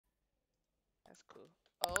That's cool.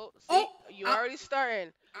 Oh, see, Oh, you already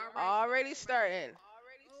starting. all right. Already starting. Oh,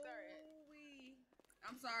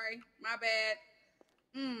 I'm sorry. My bad.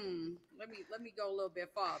 Let me go a little bit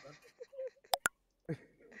farther.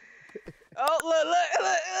 Oh, look.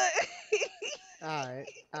 Alright,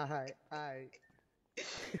 alright, alright.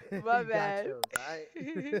 My You got bad. yours, alright?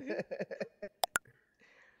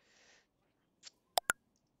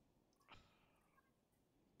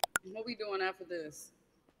 What we doing after this?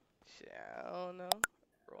 Shit, I don't know.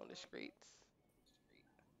 Rolling the streets.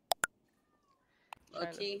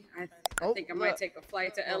 Trying to. Key. I Oh, think I might Look. take a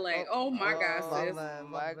flight to oh, LA. oh, Oh my oh, God, my sis. Oh bad,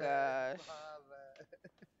 my my bad, gosh. my bad.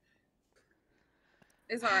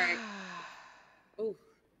 It's all right. Ooh,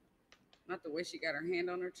 not the way she got her hand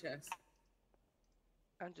on her chest.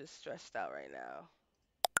 I'm just stressed out right now.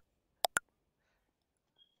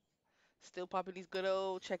 Still popping these good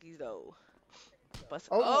old checkies though. Bust.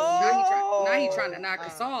 Oh, Oh, see? now he trying to Oh! knock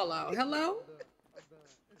us all out. Hello. I'm done, I'm done.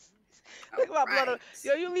 All Look at my blood. right.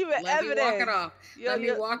 Yo, you leaving Let me walk it evidence. off. Yo, Let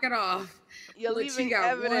me walk it off. you're Look, she leaving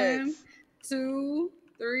got one, evidence. 2,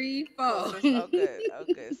 3, Oh, 4. sis. Oh, good. Oh,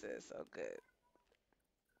 good, sis. Oh, good.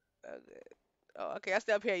 Oh, good. Oh, okay. I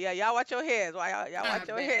stay up here. Yeah, y'all watch your heads. Why y'all My watch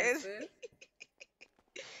your bad, heads? sis.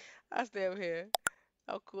 I stay up here.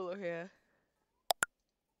 I'm cool up here.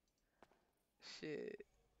 Shit.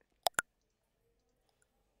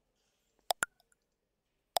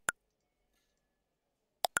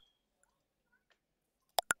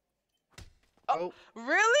 Oh, Oh.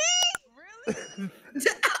 really?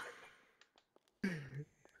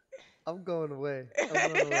 I'm going away. I'm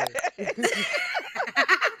going away.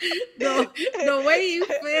 the way you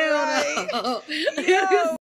feel Like, though. yo.